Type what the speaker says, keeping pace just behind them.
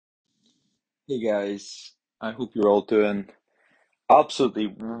Hey guys, I hope you're all doing absolutely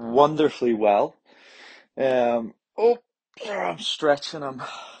wonderfully well. Oh, I'm stretching. I'm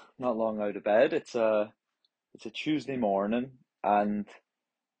not long out of bed. It's a Tuesday morning, and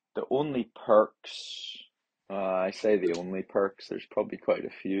the only perks, I say the only perks, there's probably quite a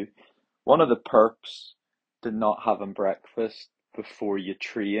few. One of the perks to not having breakfast before you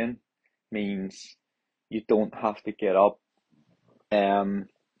train means you don't have to get up. Um,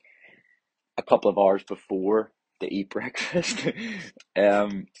 a couple of hours before to eat breakfast,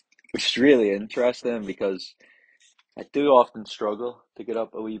 which is really interesting because I do often struggle to get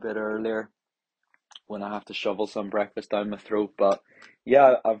up a wee bit earlier when I have to shovel some breakfast down my throat. But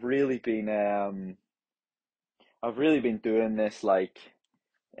yeah, I've really been doing this like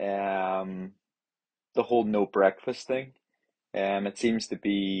um the whole no breakfast thing. It seems to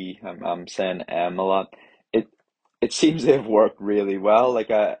be I'm saying a lot. It it seems to have worked really well.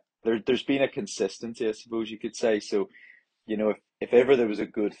 There's been a consistency, I suppose you could say. So if ever there was a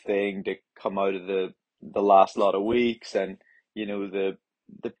good thing to come out of the last lot of weeks and the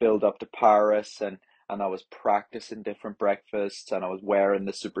build up to Paris and I was practicing different breakfasts and I was wearing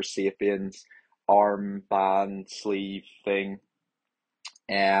the Super Sapiens armband sleeve thing.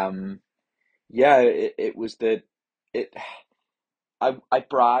 Um, yeah, it was the it. I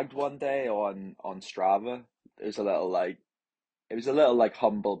bragged one day on Strava. It was a little like it was a little like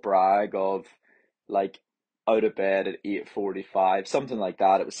humble brag of like out of bed at 8:45, something like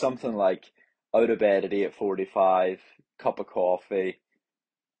that. It was something like out of bed at 8:45, cup of coffee,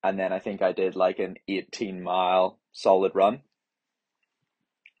 and then I think I did like an 18-mile solid run.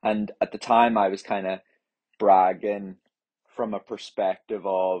 And at the time I was kind of bragging from a perspective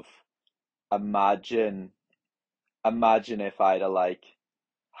of imagine imagine if I'd have like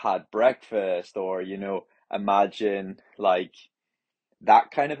had breakfast or imagine like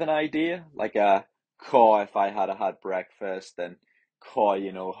that kind of an idea, like a call if I had had breakfast and call,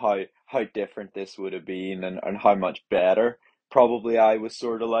 how different this would have been and how much better probably I was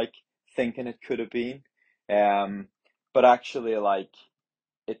sort of like thinking it could have been. Um, but actually, like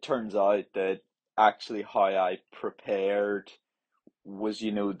it turns out that actually how I prepared was,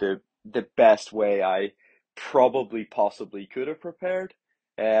 the best way I probably possibly could have prepared.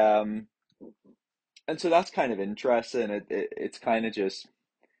 Um, and so that's kind of interesting. It's kind of just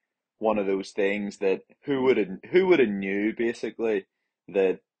one of those things that who would have knew basically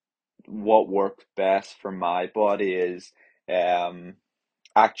that what worked best for my body is um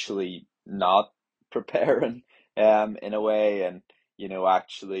actually not preparing in a way and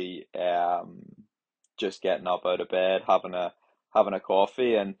actually just getting up out of bed having a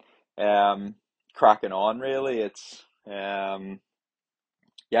coffee and um cracking on really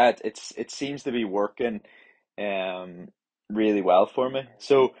yeah it seems to be working um, really well for me.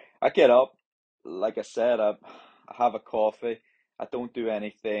 So I get up, like I said, I have a coffee. I don't do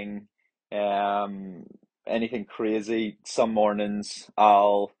um, anything crazy. Some mornings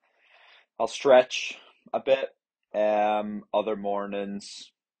I'll stretch a bit. Other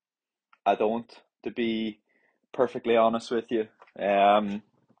mornings I don't, to be perfectly honest with you. Um,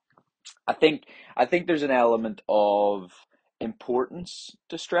 I think I think there's an element of importance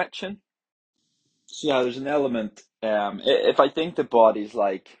to stretching. So yeah, there's an element. If I think the body's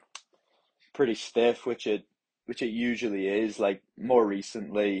like pretty stiff, which it usually is, like more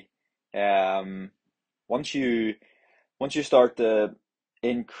recently, um, once you once you start to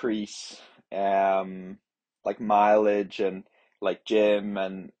increase like mileage and like gym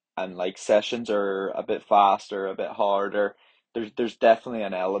and like sessions are a bit faster, a bit harder, there's definitely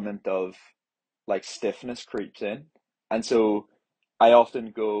an element of like stiffness creeps in. And so I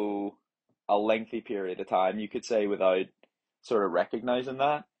often go a lengthy period of time, you could say, without sort of recognizing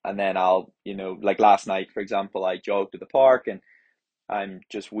that. And then I'll, like last night, for example, I jogged to the park and I'm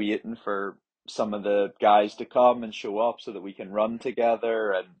just waiting for some of the guys to come and show up so that we can run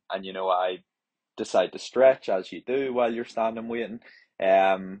together and I decide to stretch as you do while you're standing waiting.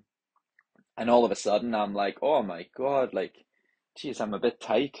 Um and all of a sudden I'm like, oh my God, like geez, I'm a bit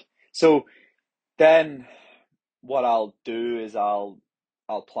tight. So then what I'll do is I'll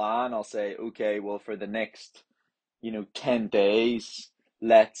plan, I'll say, okay, well for the next, 10 days,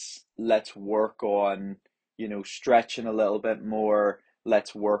 let's work on, stretching a little bit more,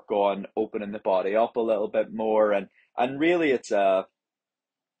 let's work on opening the body up a little bit more and really it's a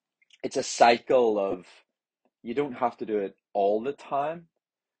cycle of you don't have to do it all the time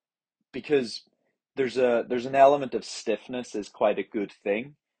because there's an element of stiffness is quite a good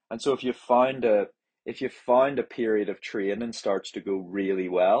thing. And so if you find a period of training starts to go really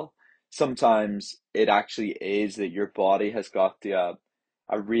well, sometimes it actually is that your body has got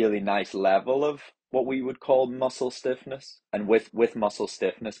a really nice level of what we would call muscle stiffness, and with muscle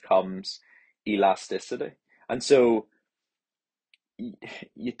stiffness comes elasticity. And so you,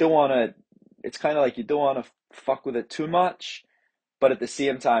 you don't want to. It's kind of like you don't want to fuck with it too much, but at the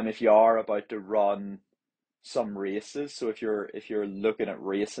same time, if you are about to run some races, so if you're looking at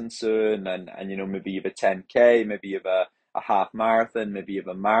racing soon, and maybe you have a 10K, maybe you have a half marathon, maybe you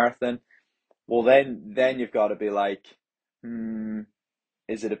have a marathon, well then you've got to be like, hmm,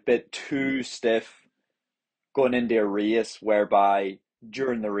 is it a bit too stiff going into a race whereby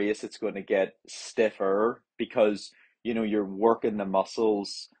during the race it's going to get stiffer because you're working the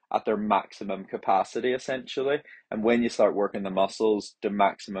muscles at their maximum capacity essentially, and when you start working the muscles to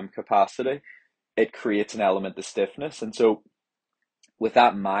maximum capacity, it creates an element of stiffness. And so with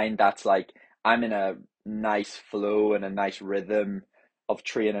that in mind, that's like I'm in a nice flow and a nice rhythm of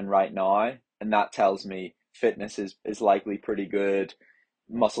training right now, and that tells me fitness is likely pretty good,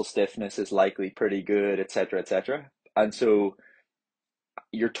 muscle stiffness is likely pretty good, etc., etc. And so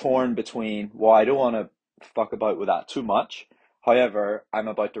you're torn between, well, I don't want to fuck about with that too much. However, I'm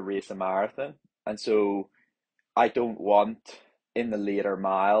about to race a marathon, and so I don't want in the later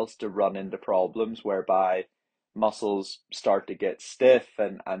miles to run into problems whereby muscles start to get stiff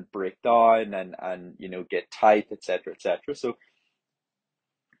and break down and get tight, etc., etc. So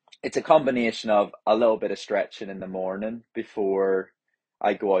it's a combination of a little bit of stretching in the morning before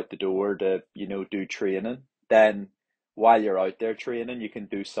I go out the door to, do training. Then while you're out there training, you can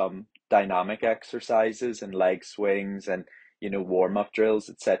do some dynamic exercises and leg swings and, warm up drills,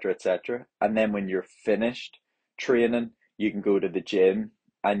 etc., etc. And then when you're finished training, you can go to the gym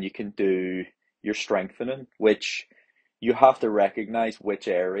and you can do your strengthening, which you have to recognize which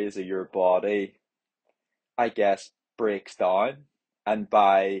areas of your body, I guess, breaks down. And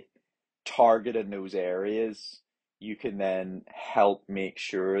by targeting those areas, you can then help make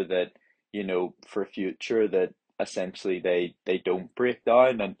sure that, for future that essentially they don't break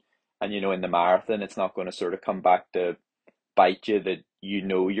down, and in the marathon it's not going to sort of come back to bite you that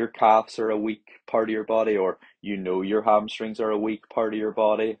your calves are a weak part of your body, or your hamstrings are a weak part of your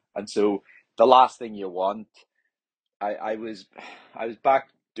body. And so the last thing you want, I was back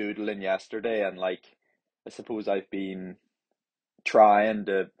doodling yesterday, and like I suppose I've been trying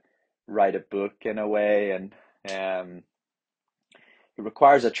to write a book in a way, and um, it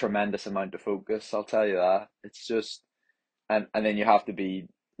requires a tremendous amount of focus. I'll tell you that. It's just, and then you have to be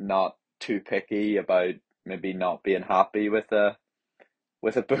not too picky about maybe not being happy with a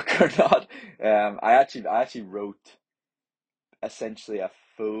book or not. I actually wrote essentially a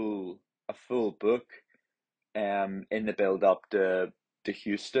full book in the build up to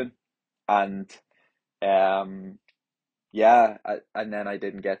Houston, and um yeah, and then I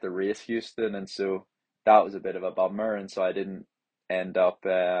didn't get to race Houston, and so that was a bit of a bummer, and so I didn't end up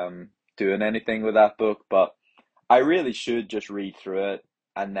doing anything with that book. But I really should just read through it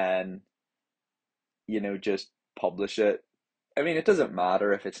and then, just publish it. I mean, it doesn't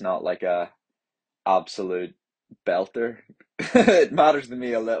matter if it's not like a absolute belter. It matters to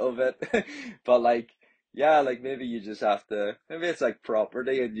me a little bit, but like, yeah, like maybe you just have to, maybe it's like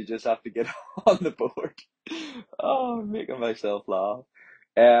property and you just have to get on the board. Oh, I'm making myself laugh.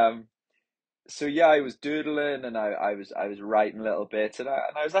 Um, so yeah, I was doodling and I was writing little bits, and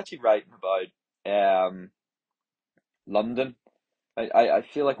I was actually writing about London. I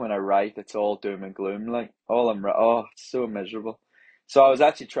feel like when I write, it's all doom and gloom. Like oh, it's so miserable. So I was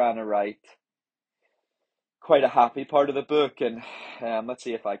actually trying to write quite a happy part of the book, and let's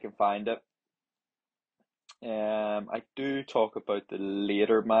see if I can find it. I do talk about the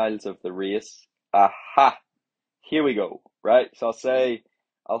later miles of the race. Aha, here we go. Right, so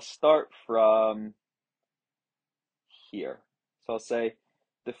I'll start from here. So I'll say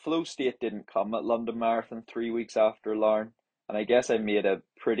the flow state didn't come at London Marathon 3 weeks after Larne, and I guess I made a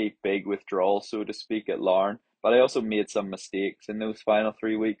pretty big withdrawal, so to speak, at Larne. But I also made some mistakes in those final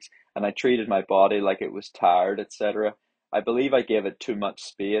 3 weeks, and I treated my body like it was tired, etc. I believe I gave it too much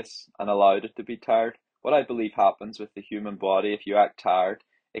space and allowed it to be tired. What I believe happens with the human body, if you act tired,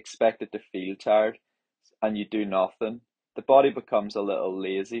 expect it to feel tired, and you do nothing, the body becomes a little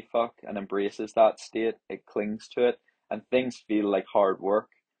lazy fuck and embraces that state. It clings to it, and things feel like hard work.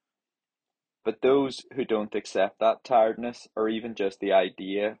 But those who don't accept that tiredness, or even just the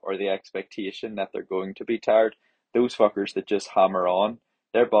idea or the expectation that they're going to be tired, those fuckers that just hammer on,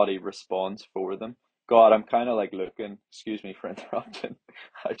 their body responds for them. God, I'm kind of like looking, excuse me for interrupting.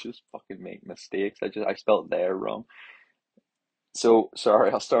 I just fucking make mistakes. I spelled there wrong. So,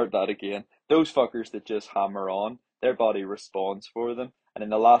 sorry, I'll start that again. Those fuckers that just hammer on, their body responds for them. And in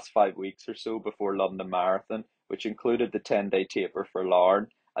the last 5 weeks or so before London Marathon, which included the 10-day taper for Larne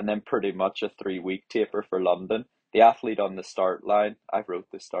and then pretty much a 3-week taper for London. The athlete on the start line, I wrote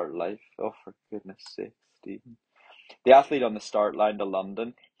the start life. Oh, for goodness sake, Stephen. The athlete on the start line to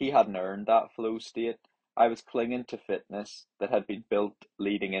London, he hadn't earned that flow state. I was clinging to fitness that had been built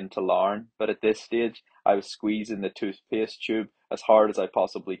leading into Larne, but at this stage, I was squeezing the toothpaste tube as hard as I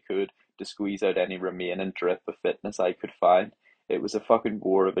possibly could to squeeze out any remaining drip of fitness I could find. It was a fucking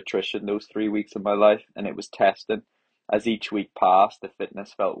war of attrition those 3 weeks of my life, and it was testing. As each week passed, the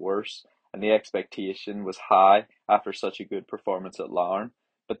fitness felt worse, and the expectation was high after such a good performance at Larne.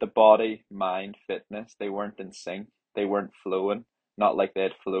 But the body, mind, fitness, they weren't in sync. They weren't flowing, not like they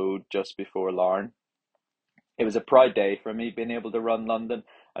had flowed just before Larne. It was a proud day for me being able to run London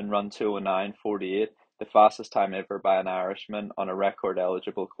and run 2:09:48, the fastest time ever by an Irishman on a record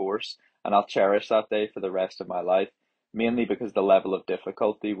eligible course, and I'll cherish that day for the rest of my life, mainly because the level of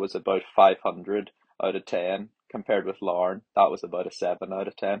difficulty was about 500 out of 10, compared with Larne, that was about a 7 out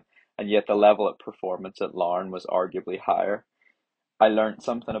of 10, and yet the level of performance at Larne was arguably higher. I learned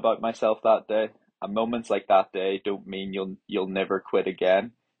something about myself that day, and moments like that day don't mean you'll never quit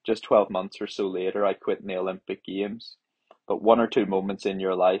again. Just 12 months or so later, I quit in the Olympic Games. But one or two moments in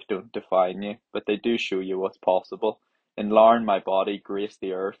your life don't define you, but they do show you what's possible. In Larne, my body graced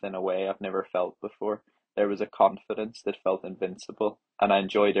the earth in a way I've never felt before. There was a confidence that felt invincible, and I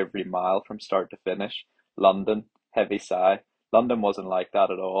enjoyed every mile from start to finish. London, heavy sigh. London wasn't like that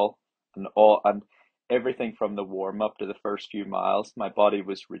at all. And everything from the warm up to the first few miles, my body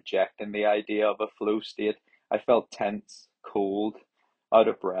was rejecting the idea of a flow state. I felt tense, cold, out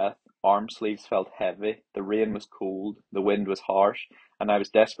of breath. Arm sleeves felt heavy. The rain was cold. The wind was harsh. And I was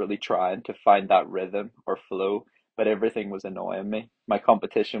desperately trying to find that rhythm or flow, but everything was annoying me. My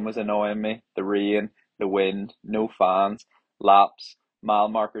competition was annoying me. The rain, the wind, no fans, laps, mile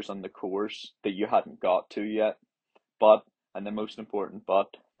markers on the course that you hadn't got to yet. But, and the most important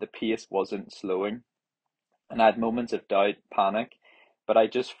but, the pace wasn't slowing, and I had moments of doubt, panic, but I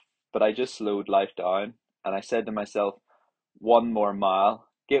just slowed life down, and I said to myself, one more mile,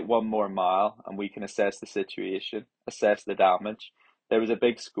 get one more mile, and we can assess the situation, assess the damage. There was a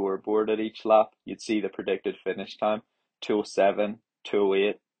big scoreboard at each lap. You'd see the predicted finish time, 2:07,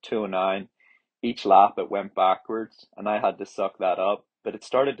 2:08, 2:09. Each lap it went backwards, and I had to suck that up, but it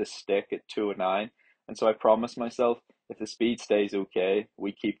started to stick at 2:09, and so I promised myself, if the speed stays okay,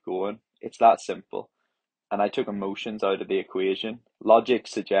 we keep going. It's that simple, and I took emotions out of the equation. Logic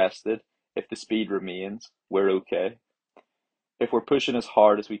suggested if the speed remains, we're okay. If we're pushing as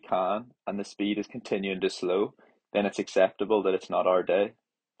hard as we can and the speed is continuing to slow, then it's acceptable that it's not our day.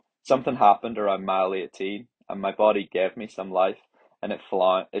 Something happened around mile 18 and my body gave me some life, and it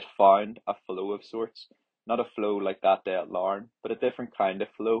found a flow of sorts. Not a flow like that day at Larne, but a different kind of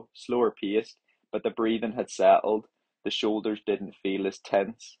flow, slower paced, but the breathing had settled, the shoulders didn't feel as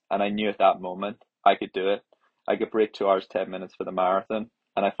tense, and I knew at that moment I could do it. I could break 2 hours 10 minutes for the marathon,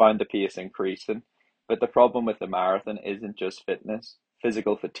 and I found the pace increasing. But the problem with the marathon isn't just fitness.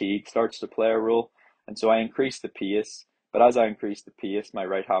 Physical fatigue starts to play a role, and so I increased the pace, but as I increased the pace, my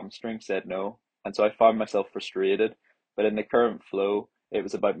right hamstring said no, and so I found myself frustrated. But in the current flow, it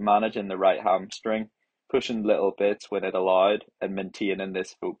was about managing the right hamstring, pushing little bits when it allowed, and maintaining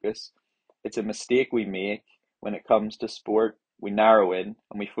this focus. It's a mistake we make when it comes to sport. We narrow in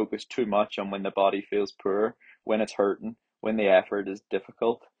and we focus too much on when the body feels poor, when it's hurting, when the effort is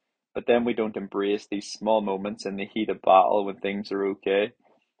difficult. But then we don't embrace these small moments in the heat of battle when things are okay.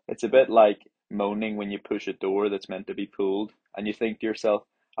 It's a bit like moaning when you push a door that's meant to be pulled, and you think to yourself,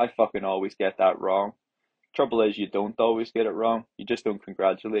 I fucking always get that wrong. Trouble is, you don't always get it wrong. You just don't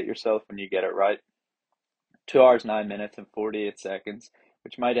congratulate yourself when you get it right. 2 hours, 9 minutes, and 48 seconds,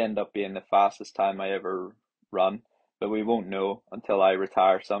 which might end up being the fastest time I ever run, but we won't know until I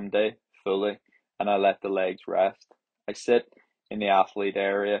retire someday, fully, and I let the legs rest. I sit in the athlete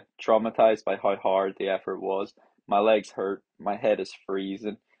area, traumatized by how hard the effort was. My legs hurt, my head is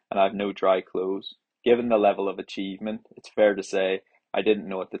freezing, and I have no dry clothes. Given the level of achievement, it's fair to say I didn't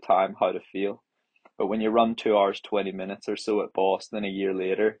know at the time how to feel. But when you run 2 hours, 20 minutes or so at Boston a year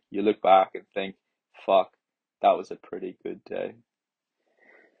later, you look back and think, fuck, that was a pretty good day.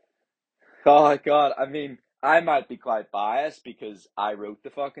 Oh my God, I mean, I might be quite biased because I wrote the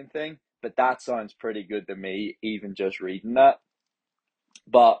fucking thing, but that sounds pretty good to me, even just reading that.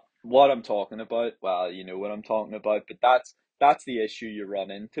 But what I'm talking about, well, you know what I'm talking about, but that's the issue you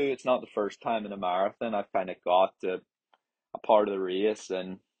run into. It's not the first time in a marathon I've kind of got to a part of the race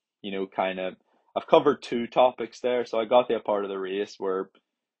and, kind of, I've covered two topics there. So I got to a part of the race where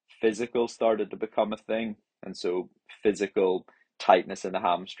physical started to become a thing. And so physical tightness in the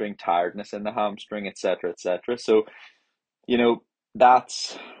hamstring, tiredness in the hamstring, etc., etc. So, you know,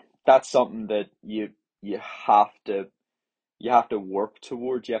 that's that's something that you have to you have to work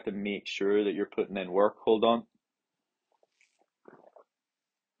towards. You have to make sure that you're putting in work. Hold on.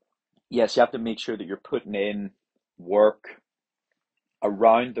 Yes, you have to make sure that you're putting in work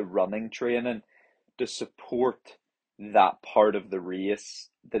around the running training to support that part of the race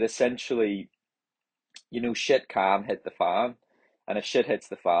that essentially, shit can hit the fan. And if shit hits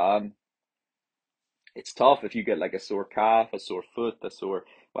the fan, it's tough if you get like a sore calf, a sore foot,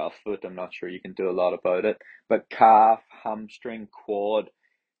 well, foot, I'm not sure you can do a lot about it, but calf, hamstring, quad,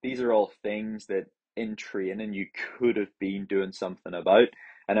 these are all things that in training you could have been doing something about.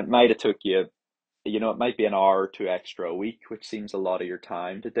 And it might have took you, it might be an hour or two extra a week, which seems a lot of your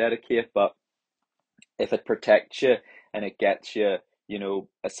time to dedicate, but if it protects you and it gets you,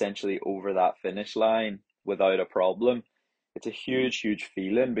 essentially over that finish line without a problem, it's a huge, huge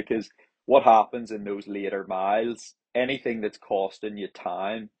feeling because what happens in those later miles, anything that's costing you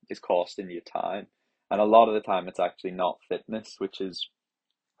time is costing you time. And a lot of the time, it's actually not fitness, which is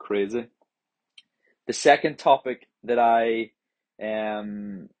crazy. The second topic that I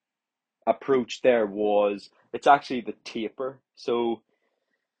um, approached there was it's actually the taper. So,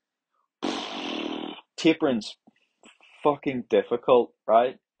 tapering's fucking difficult,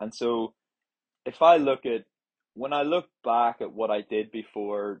 right? And so if I look at when I look back at what I did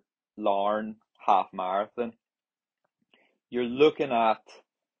before Larne half marathon, you're looking at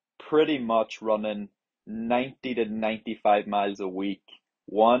pretty much running 90 to 95 miles a week.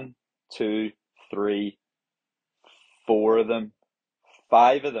 One, two, three, four of them,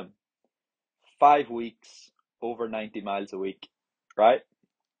 five of them, 5 weeks over 90 miles a week, right?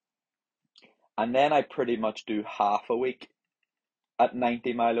 And then I pretty much do half a week at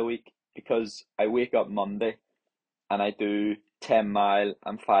 90 mile a week because I wake up Monday and I do 10 mile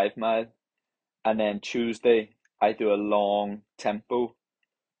and 5 mile. And then Tuesday, I do a long tempo,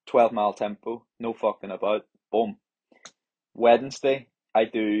 12 mile tempo, no fucking about, boom. Wednesday, I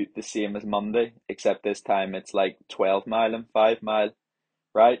do the same as Monday, except this time it's like 12 mile and 5 mile,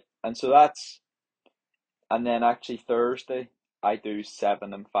 right? And then actually Thursday, I do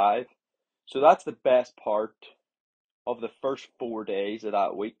 7 and 5. So that's the best part of the first 4 days of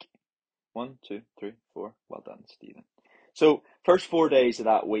that week. One, two, three, four. Well done, Stephen. So first 4 days of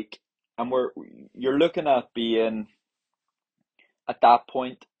that week, and you're looking at being at that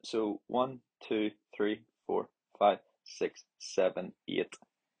point. So 1, 2, 3, 4, 5, 6, 7, 8,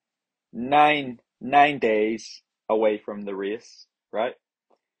 9 days away from the race, right?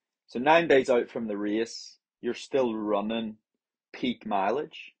 So 9 days out from the race, you're still running peak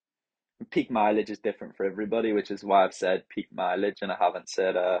mileage. And peak mileage is different for everybody, which is why I've said peak mileage and I haven't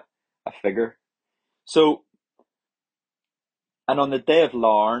said a figure. So and on the day of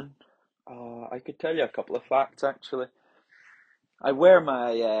Larne, I could tell you a couple of facts actually. I wear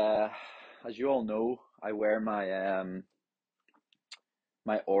as you all know, I wear my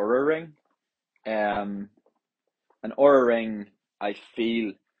Aura ring. Um, an Aura ring, I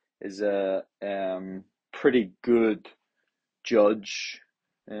feel, is a pretty good judge.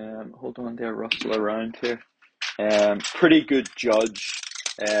 Hold on there, rustle around here. Pretty good judge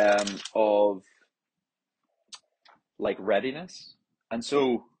of like readiness. And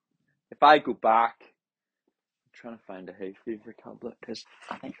so if I go back, I'm trying to find a hay fever tablet because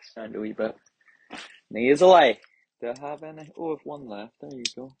I think I sound a wee bit nasally. Do I have any? Oh, I've one left. There you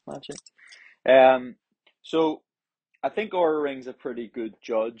go, magic. Um, so I think Aura Ring's a pretty good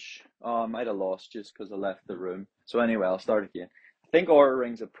judge. I might have lost just because I left the room. So anyway, I'll start again. I think Aura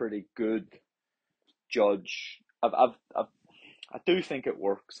Ring's a pretty good judge. I do think it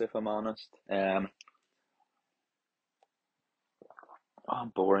works if I'm honest. I'm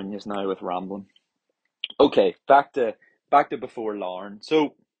boring you now with rambling. Okay, back to before Larne.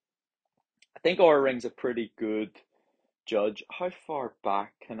 So I think Aura Ring's a pretty good judge. How far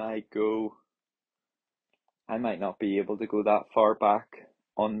back can I go? I might not be able to go that far back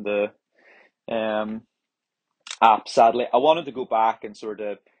on the um app, sadly. I wanted to go back and sort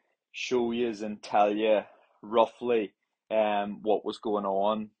of show you and tell you roughly what was going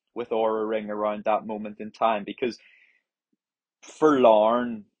on with Aura Ring around that moment in time because for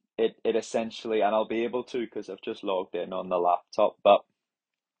Larne it essentially, and I'll be able to because I've just logged in on the laptop, but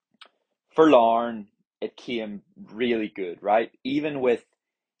for Larne it came really good, right? Even with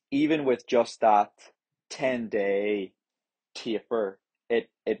just that 10-day taper,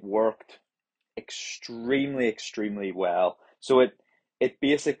 it worked extremely, extremely well. So it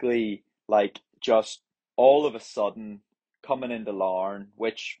basically like just all of a sudden coming into Larne,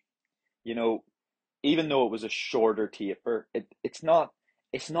 which you know even though it was a shorter taper, it's not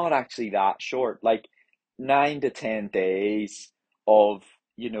actually that short. Like 9 to 10 days of,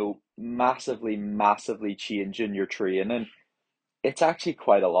 massively, massively changing your training, it's actually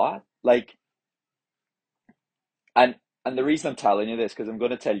quite a lot. Like, and and the reason I'm telling you this, because I'm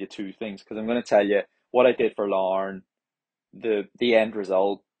going to tell you two things, because I'm going to tell you what I did for Larne, the end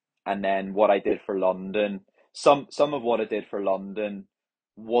result, and then what I did for London. Some of what I did for London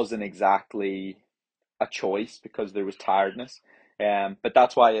wasn't exactly a choice because there was tiredness. But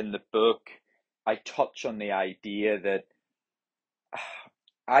that's why in the book I touch on the idea that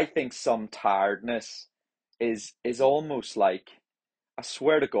I think some tiredness is almost like, I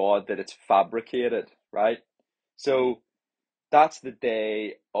swear to God that it's fabricated, right? So that's the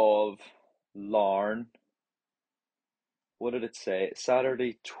day of Larn. What did it say?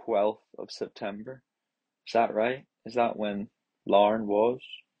 Saturday, 12th of September. Is that right? Is that when Larn was?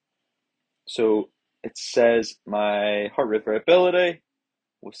 So it says my heart rate variability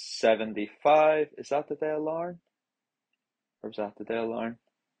was 75. Is that the day of Larn? Or was that the day of Larn?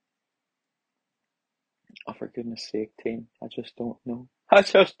 Oh, for goodness sake, team. I just don't know. I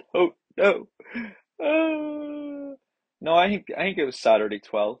just don't know. No, I think it was Saturday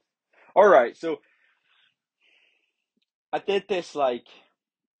 12th. All right, so I did this like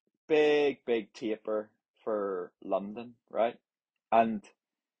big taper for London, right? And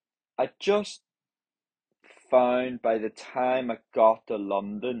I just found by the time I got to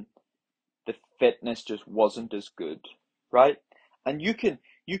London, the fitness just wasn't as good, right? And you can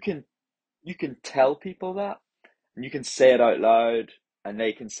tell people that, and you can say it out loud, and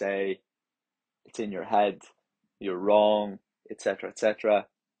they can say it's in your head, you're wrong, etc., etc.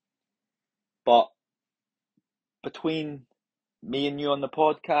 But between me and you on the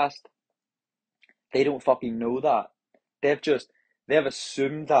podcast, they don't fucking know that. They've just they've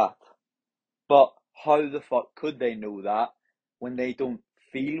assumed that. But how the fuck could they know that when they don't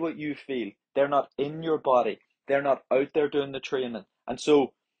feel what you feel? They're not in your body. They're not out there doing the training. And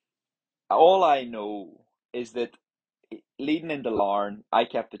so all I know is that leading into Larne, I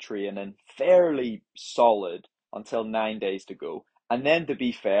kept the training fairly solid until 9 days to go. And then to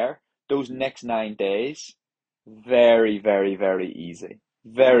be fair, those next 9 days, very, very, very easy.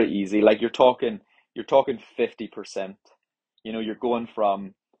 Very easy. Like you're talking 50%. You're going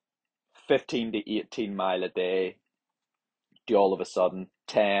from 15 to 18 mile a day to all of a sudden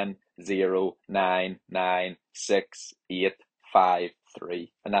 10, 0, 9, 9, 6, 8, 5,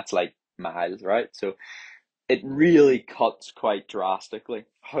 3. And that's like miles, right? So it really cuts quite drastically.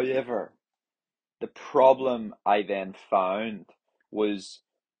 However, the problem I then found was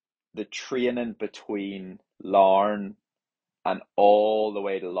the training between Larne and all the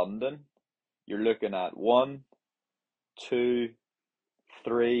way to London. You're looking at 1, 2,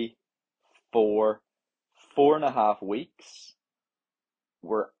 3, 4, 4.5 weeks,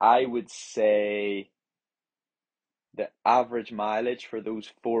 where I would say the average mileage for those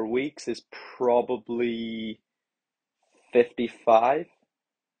 4 weeks is probably 55,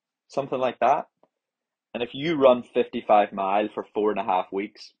 something like that. And if you run 55 mile for 4.5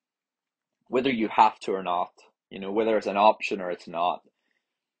 weeks, whether you have to or not, whether it's an option or it's not,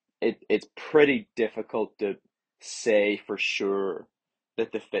 it's pretty difficult to say for sure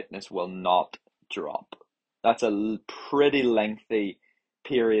that the fitness will not drop. That's a pretty lengthy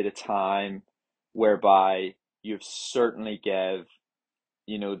period of time whereby you've certainly give,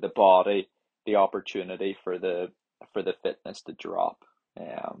 the body the opportunity for the fitness to drop.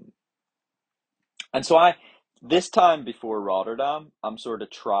 Um, and so this time before Rotterdam, I'm sort of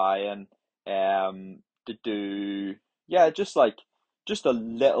trying to do, yeah, just a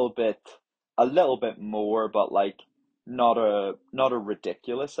little bit more, but like not a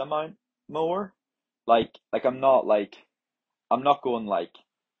ridiculous amount more. Like I'm not going like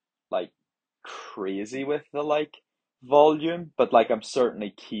crazy with the like volume, but like I'm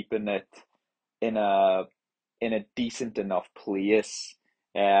certainly keeping it in a decent enough place.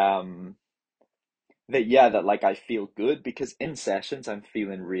 Um, that yeah, that like I feel good because in sessions I'm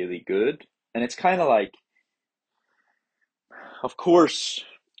feeling really good, and it's kind of like, of course,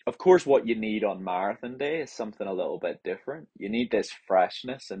 what you need on marathon day is something a little bit different. You need this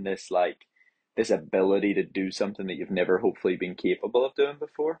freshness and this ability to do something that you've never hopefully been capable of doing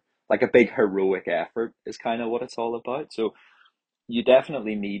before. Like a big heroic effort is kind of what it's all about. So you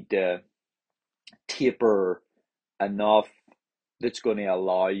definitely need to taper enough that's going to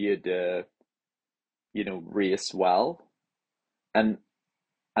allow you to, race well. And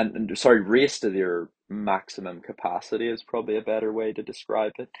sorry, race to your maximum capacity is probably a better way to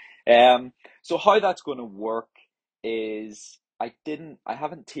describe it. So how that's going to work is I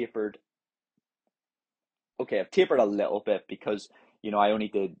haven't tapered okay, I've tapered a little bit because, I only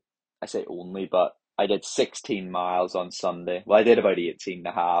did, I say only, but I did 16 miles on Sunday. Well, I did about 18 and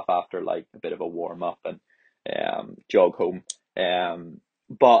a half after like a bit of a warm up and jog home.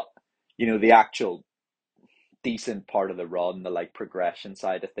 But, the actual decent part of the run, the like progression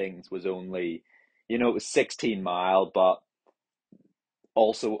side of things was only, it was 16 mile, but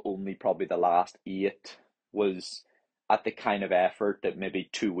also only probably the last eight was at the kind of effort that maybe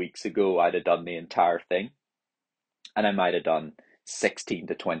 2 weeks ago I'd have done the entire thing, and I might have done 16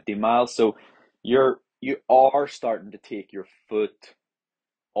 to 20 miles. So you are starting to take your foot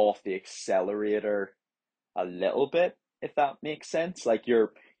off the accelerator a little bit, if that makes sense. Like you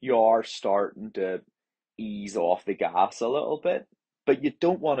are starting to ease off the gas a little bit, but you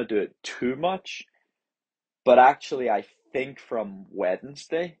don't want to do it too much. But actually, I think from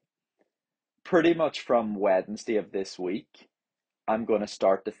Wednesday, pretty much from Wednesday of this week, I'm going to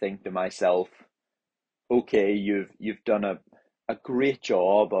start to think to myself, okay, you've done a great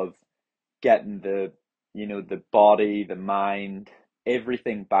job of getting the body, the mind,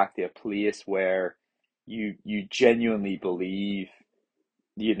 everything back to a place where you genuinely believe,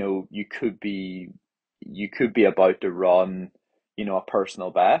 you could be about to run, a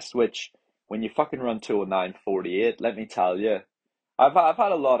personal best, which when you fucking run 209.48, let me tell you, I've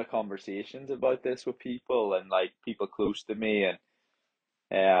had a lot of conversations about this with people and like people close to me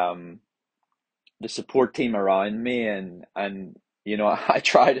and the support team around me, and I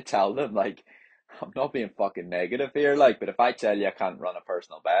try to tell them like I'm not being fucking negative here, like, but if I tell you I can't run a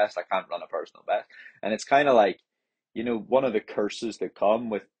personal best, I can't run a personal best. And it's kind of like, one of the curses that come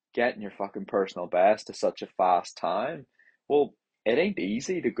with getting your fucking personal best to such a fast time. Well, it ain't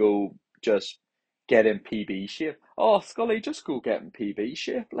easy to go just get in PB shape. Oh, Scully, just go get in PB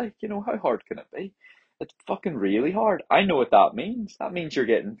shape. Like, how hard can it be? It's fucking really hard. I know what that means. That means you're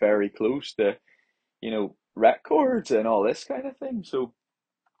getting very close to, records and all this kind of thing. So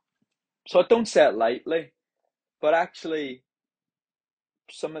I don't say it lightly, but actually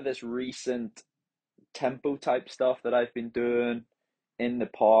some of this recent tempo type stuff that I've been doing in the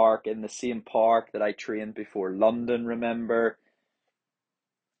park, in the same park that I trained before London, remember,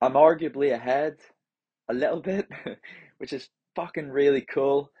 I'm arguably ahead a little bit, which is fucking really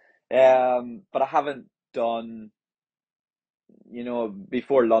cool. But I haven't done,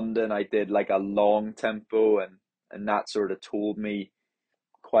 before London, I did like a long tempo, and that sort of told me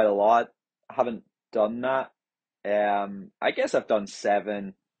quite a lot. I haven't done that. I guess I've done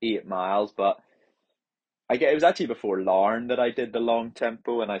 7, 8 miles, but I get it was actually before Larn that I did the long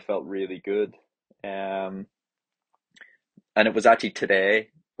tempo, and I felt really good. Um, and it was actually today,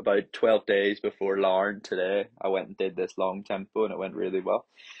 about 12 days before Larn today, I went and did this long tempo, and it went really well.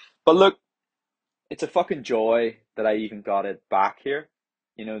 But look, it's a fucking joy that I even got it back here.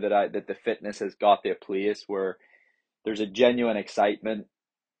 That the fitness has got to a place where there's a genuine excitement,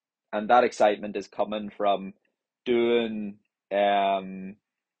 and that excitement is coming from doing um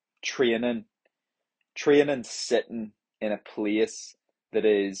training sitting in a place that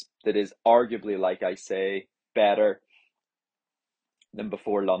is arguably, like I say, better than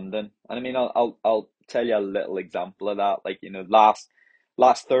before London. And I mean, I'll tell you a little example of that. Like,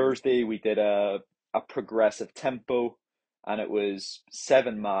 last Thursday we did a progressive tempo, and it was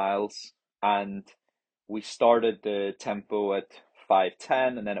 7 miles, and we started the tempo at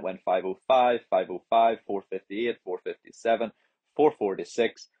 5:10, and then it went 5:05, 5:05, 4:58, 4:57,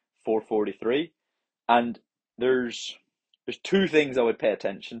 4:46, 4:43. And there's two things I would pay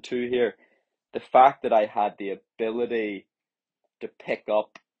attention to here. The fact that I had the ability to pick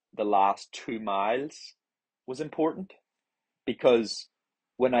up the last 2 miles was important, because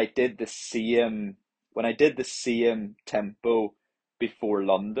when I did the same when I did the same tempo before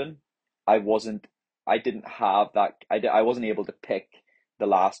London, I wasn't I didn't have that I wasn't able to pick the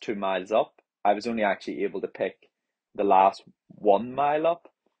last 2 miles up. I was only actually able to pick the last 1 mile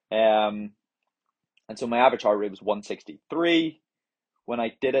up. Um and so my average heart rate was 163. When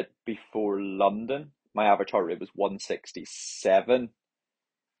I did it before London, my average heart rate was 167,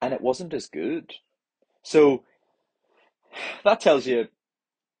 and it wasn't as good. So that tells you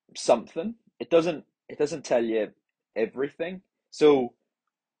something. It doesn't tell you everything. So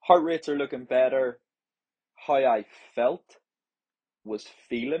heart rates are looking better. How I felt was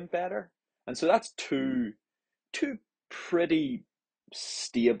feeling better. And so that's two pretty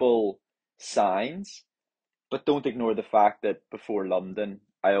stable signs. But don't ignore the fact that before London,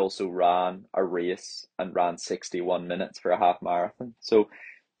 I also ran a race and ran 61 minutes for a half marathon. So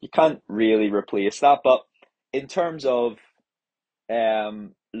you can't really replace that. But in terms of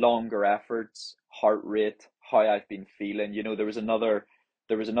longer efforts, heart rate, how I've been feeling, there was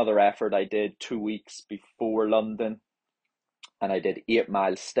there was another effort I did 2 weeks before London, and I did 8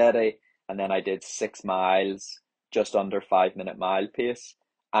 miles steady, and then I did 6 miles just under 5 minute mile pace.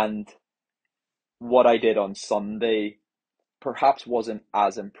 And what I did on Sunday perhaps wasn't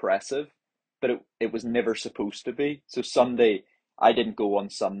as impressive, but it was never supposed to be. So Sunday, I didn't go on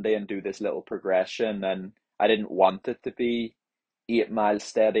Sunday and do this little progression, and I didn't want it to be 8 miles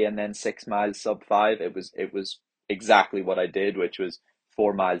steady and then 6 miles sub 5. It was exactly what I did, which was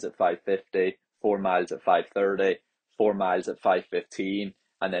 4 miles at 5:50, 4 miles at 5:30, 4 miles at 5:15,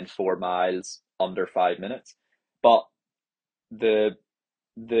 and then 4 miles under 5 minutes. But the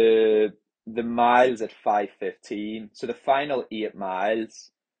the the miles at 5:15, so the final 8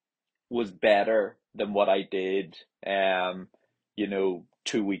 miles was better than what I did,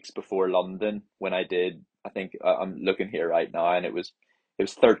 2 weeks before London when I did. I think I'm looking here right now, and it was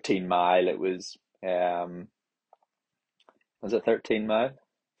 13 mile. It was it 13 mile?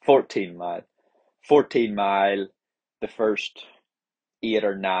 14 mile. 14 mile. The first 8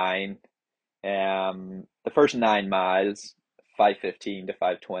 or 9. The first 9 miles, 5:15 to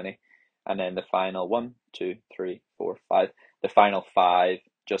 5:20, and then the final one, two, three, four, five. The final five,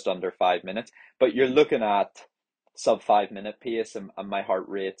 just under 5 minutes. But you're looking at sub 5 minute pace, and my heart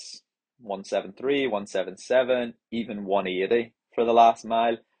rate's 173, 177, even 180 for the last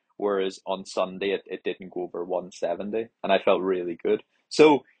mile. Whereas on Sunday it didn't go over 170, and I felt really good.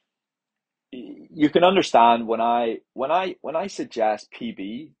 So you can understand when I suggest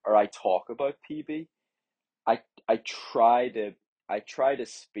PB or I talk about PB, I I try to I try to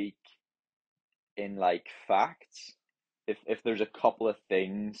speak in like facts. If there's a couple of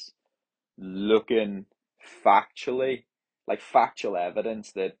things looking factually, like factual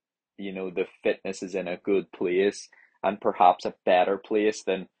evidence that the fitness is in a good place and perhaps a better place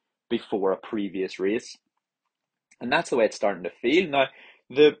than before a previous race. And that's the way it's starting to feel. Now,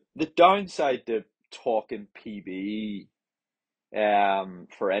 the downside to talking PB,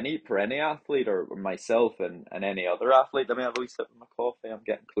 for any athlete, or myself and any other athlete. Let me have a wee sip of my coffee. I'm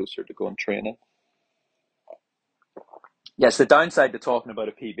getting closer to going training. Yes, the downside to talking about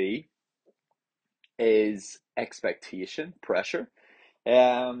a PB is expectation, pressure.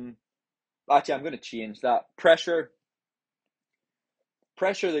 Um, Actually, I'm going to change that. Pressure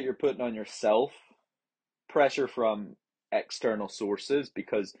that you're putting on yourself, pressure from external sources,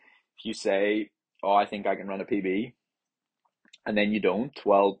 because if you say, "Oh, I think I can run a PB," and then you don't,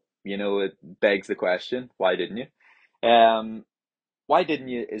 well, it begs the question, why didn't you? Why didn't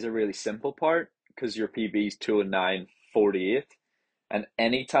you is a really simple part, because your PB is 2:09:48, and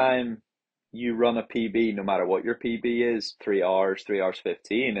anytime you run a PB, no matter what your PB is, 3 hours, 3 hours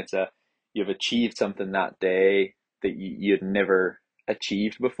 15, you've achieved something that day that you'd never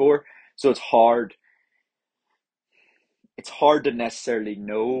achieved before. So it's hard to necessarily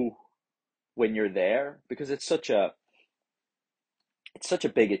know when you're there, because it's such a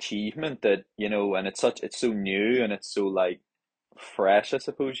big achievement that, and it's so new, and it's so like fresh, I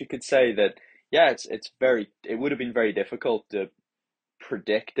suppose you could say, that yeah, it would have been very difficult to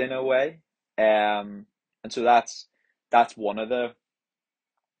predict in a way. And so that's one of the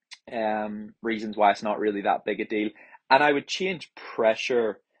reasons why it's not really that big a deal. And I would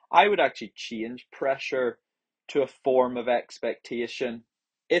actually change pressure to a form of expectation.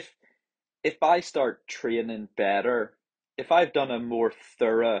 If if I start training better, if I've done a more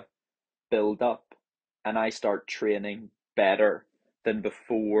thorough build up and I start training better than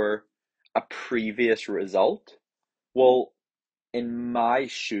before a previous result, well, in my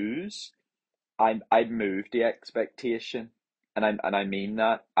shoes, I'd move the expectation, and I mean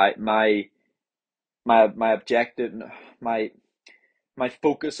that. My objective, my my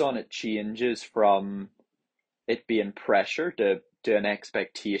focus on it changes from it being pressure to an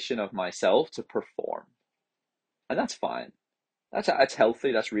expectation of myself to perform, and that's fine. That's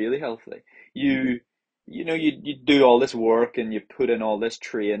healthy. That's really healthy. You you do all this work and you put in all this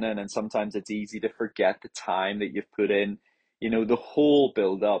training, and sometimes it's easy to forget the time that you've put in. The whole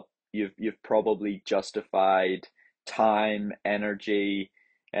build up. You've probably justified time, energy,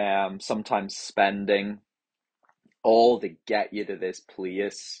 sometimes spending, all to get you to this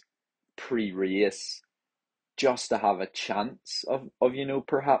place pre-race, just to have a chance of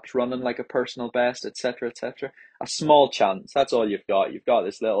perhaps running like a personal best, etc., etc. A small chance. That's all you've got. You've got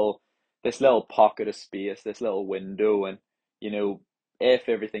this little pocket of space, this little window, and you know if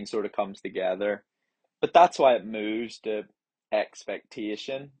everything sort of comes together. But that's why it moves to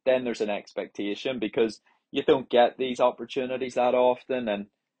expectation. Then there's an expectation, because you don't get these opportunities that often,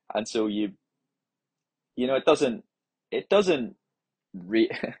 and so it doesn't re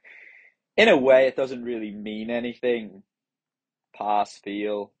in a way, it doesn't really mean anything pass,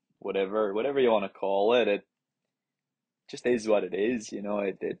 fail, whatever you want to call it. It just is what it is, you know.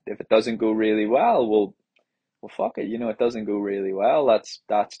 If it doesn't go really well, well, fuck it, you know. It doesn't go really well.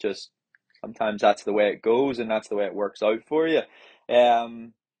 That's just sometimes that's the way it goes, and that's the way it works out for you.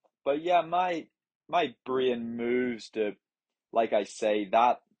 Um, but yeah, my brain moves to, like I say,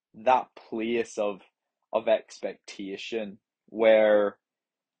 that place of expectation where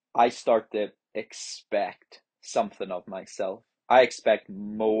I start to expect something of myself. I expect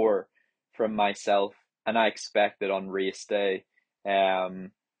more from myself, and I expect that on race day,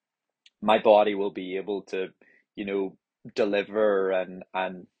 um, my body will be able to, you know, deliver and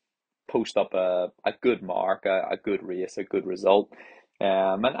post up a good mark, a good race, a good result.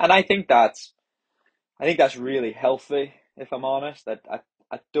 And I think that's really healthy, if I'm honest.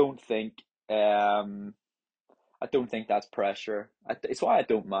 I don't think um I don't think that's pressure. It's why I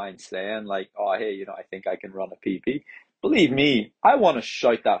don't mind saying like, oh, hey, you know, I think I can run a PB. Believe me, I want to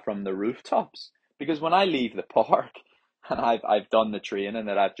shout that from the rooftops because when I leave the park and I've done the training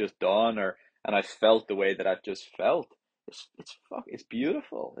that I've just done, or and I've felt the way that I've just felt, it's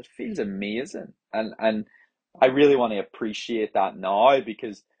beautiful. It feels amazing, and I really want to appreciate that now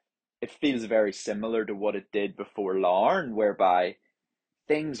because it feels very similar to what it did before Larne, whereby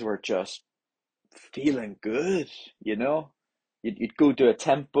things were just feeling good, you know? You'd go to a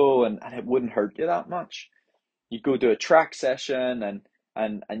tempo and it wouldn't hurt you that much. You'd go to a track session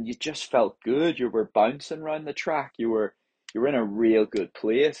and you just felt good. You were bouncing around the track. You were in a real good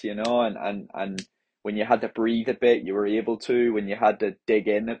place, you know, and when you had to breathe a bit, you were able to. When you had to dig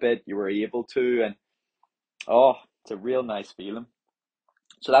in a bit, you were able to. And oh, it's a real nice feeling.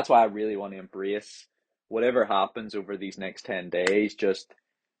 So that's why I really want to embrace whatever happens over these next 10 days. Just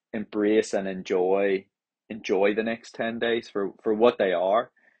embrace and enjoy the next 10 days for what they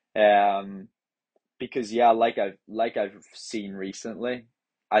are. Um because yeah, like I've seen recently,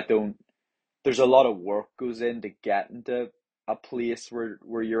 I don't there's a lot of work goes into getting to a place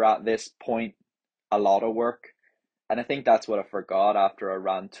where you're at this point, a lot of work. And I think that's what I forgot after I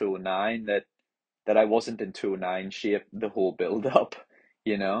ran 209, that I wasn't in 209 shape the whole build up,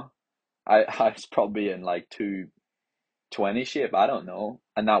 you know. I was probably in like 220 shape, I don't know.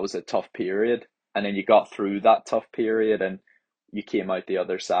 And that was a tough period. And then you got through that tough period and you came out the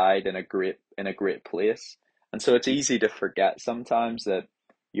other side in a great place. And so it's easy to forget sometimes that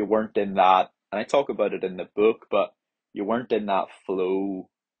you weren't in that, and I talk about it in the book, but you weren't in that flow,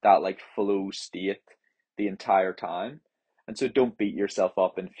 that like flow state the entire time. And so don't beat yourself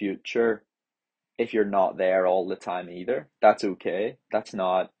up in future if you're not there all the time either. That's okay. There's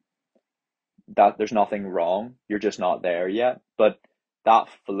nothing wrong. You're just not there yet. But that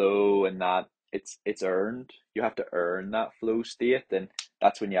flow and that it's earned. You have to earn that flow state, and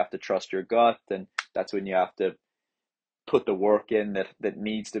that's when you have to trust your gut, and that's when you have to put the work in that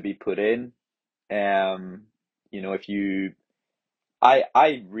needs to be put in. Um, you know, if you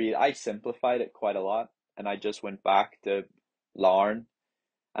I simplified it quite a lot, and I just went back to Larne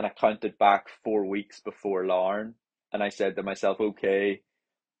and I counted back 4 weeks before Larne, and I said to myself, okay,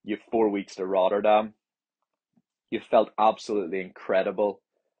 you've 4 weeks to Rotterdam. You felt absolutely incredible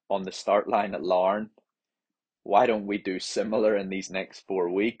on the start line at Larne. Why don't we do similar in these next 4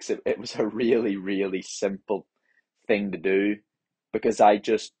 weeks? It was a really, really simple thing to do because I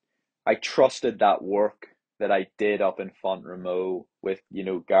trusted that work that I did up in Font Romeu with, you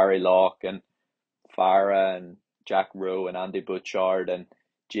know, Gary Locke and Farah and Jack Rowe and Andy Butchard and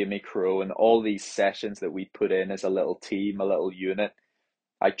Jamie Crow and all these sessions that we put in as a little team, a little unit.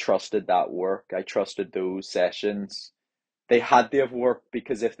 I trusted that work. I trusted those sessions. They had to have worked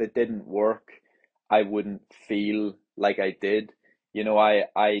because if they didn't work, I wouldn't feel like I did. You know, I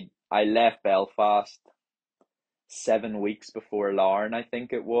left Belfast 7 weeks before Larne, I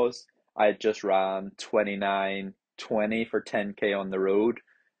think it was. I had just ran 29:20 for 10K on the road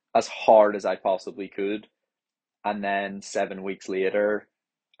as hard as I possibly could. And then 7 weeks later,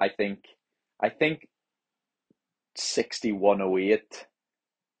 I think I think 61:08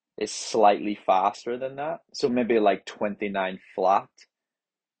 is slightly faster than that. So maybe like 29 flat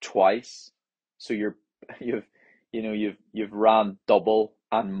twice. So you've you've ran double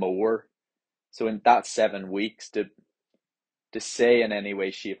and more. So in that 7 weeks, to say in any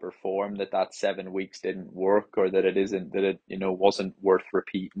way, shape, or form that that 7 weeks didn't work, or that it isn't, that it, you know, wasn't worth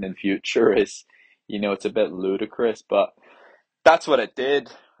repeating in future is, you know, it's a bit ludicrous. But that's what it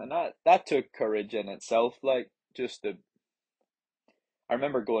did, and that took courage in itself. Like, just to, I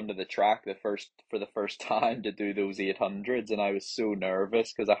remember going to the track for the first time to do those 800s, and I was so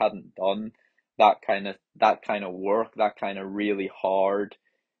nervous because I hadn't done that kind of work, that kind of really hard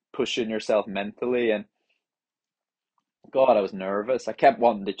pushing yourself mentally. And God, I was nervous. I kept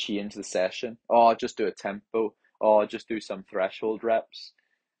wanting to change the session. Oh, just do a tempo. Oh, just do some threshold reps.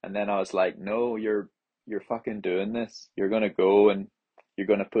 And then I was like, no, you're fucking doing this. You're gonna go and you're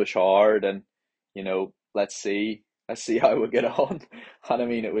gonna push hard and let's see how we get on. And I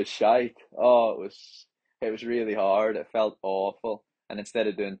mean it was shite. Oh, it was really hard. It felt awful. And instead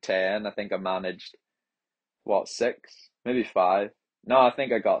of doing 10, I think I managed what, six? Maybe five. No, I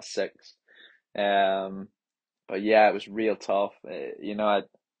think I got six. Um but yeah, it was real tough.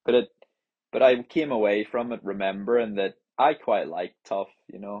 But it, but I came away from it remembering that I quite liked tough.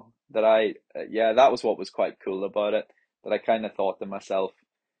 Yeah, that was what was quite cool about it. That I kind of thought to myself,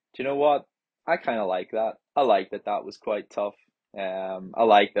 do you know what? I kind of like that. I like that that was quite tough. I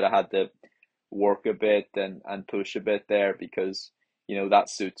like that I had to work a bit and push a bit there because that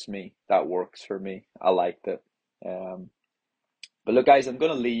suits me. That works for me. I liked it. Um, but look, guys, I'm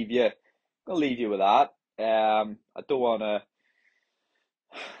gonna leave you. I'm gonna leave you with that. I don't want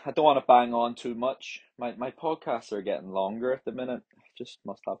to bang on too much. My podcasts are getting longer at the minute. I just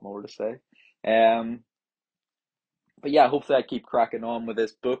must have more to say. Um, but yeah, hopefully I keep cracking on with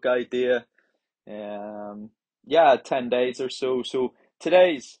this book idea. Um, yeah, 10 days or so. So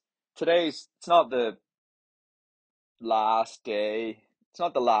today's it's not the last day. It's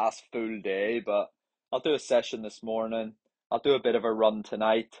not the last full day, but I'll do a session this morning. I'll do a bit of a run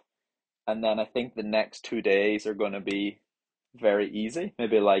tonight. And then I think the next 2 days are going to be very easy.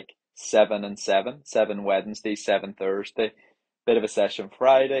 Maybe like 7 and 7, 7 Wednesday, 7 Thursday, bit of a session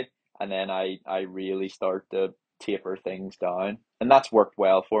Friday, and then I really start to taper things down. And that's worked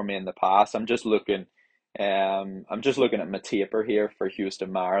well for me in the past. I'm just looking at my taper here for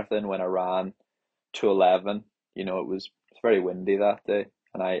Houston Marathon when I ran 2:11. It was very windy that day,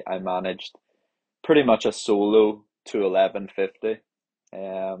 and I managed pretty much a solo to 11:50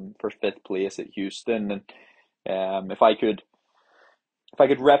 for fifth place at Houston. And if I could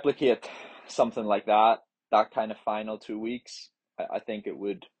replicate something like that kind of final 2 weeks, I think it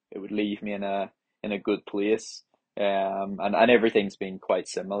would leave me in a good place. And everything's been quite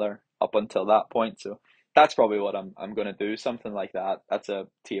similar up until that point. So that's probably what I'm gonna do, something like that. That's a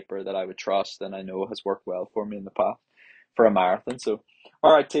taper that I would trust and I know has worked well for me in the past for a marathon. So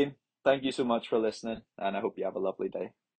all right, team, thank you so much for listening, and I hope you have a lovely day.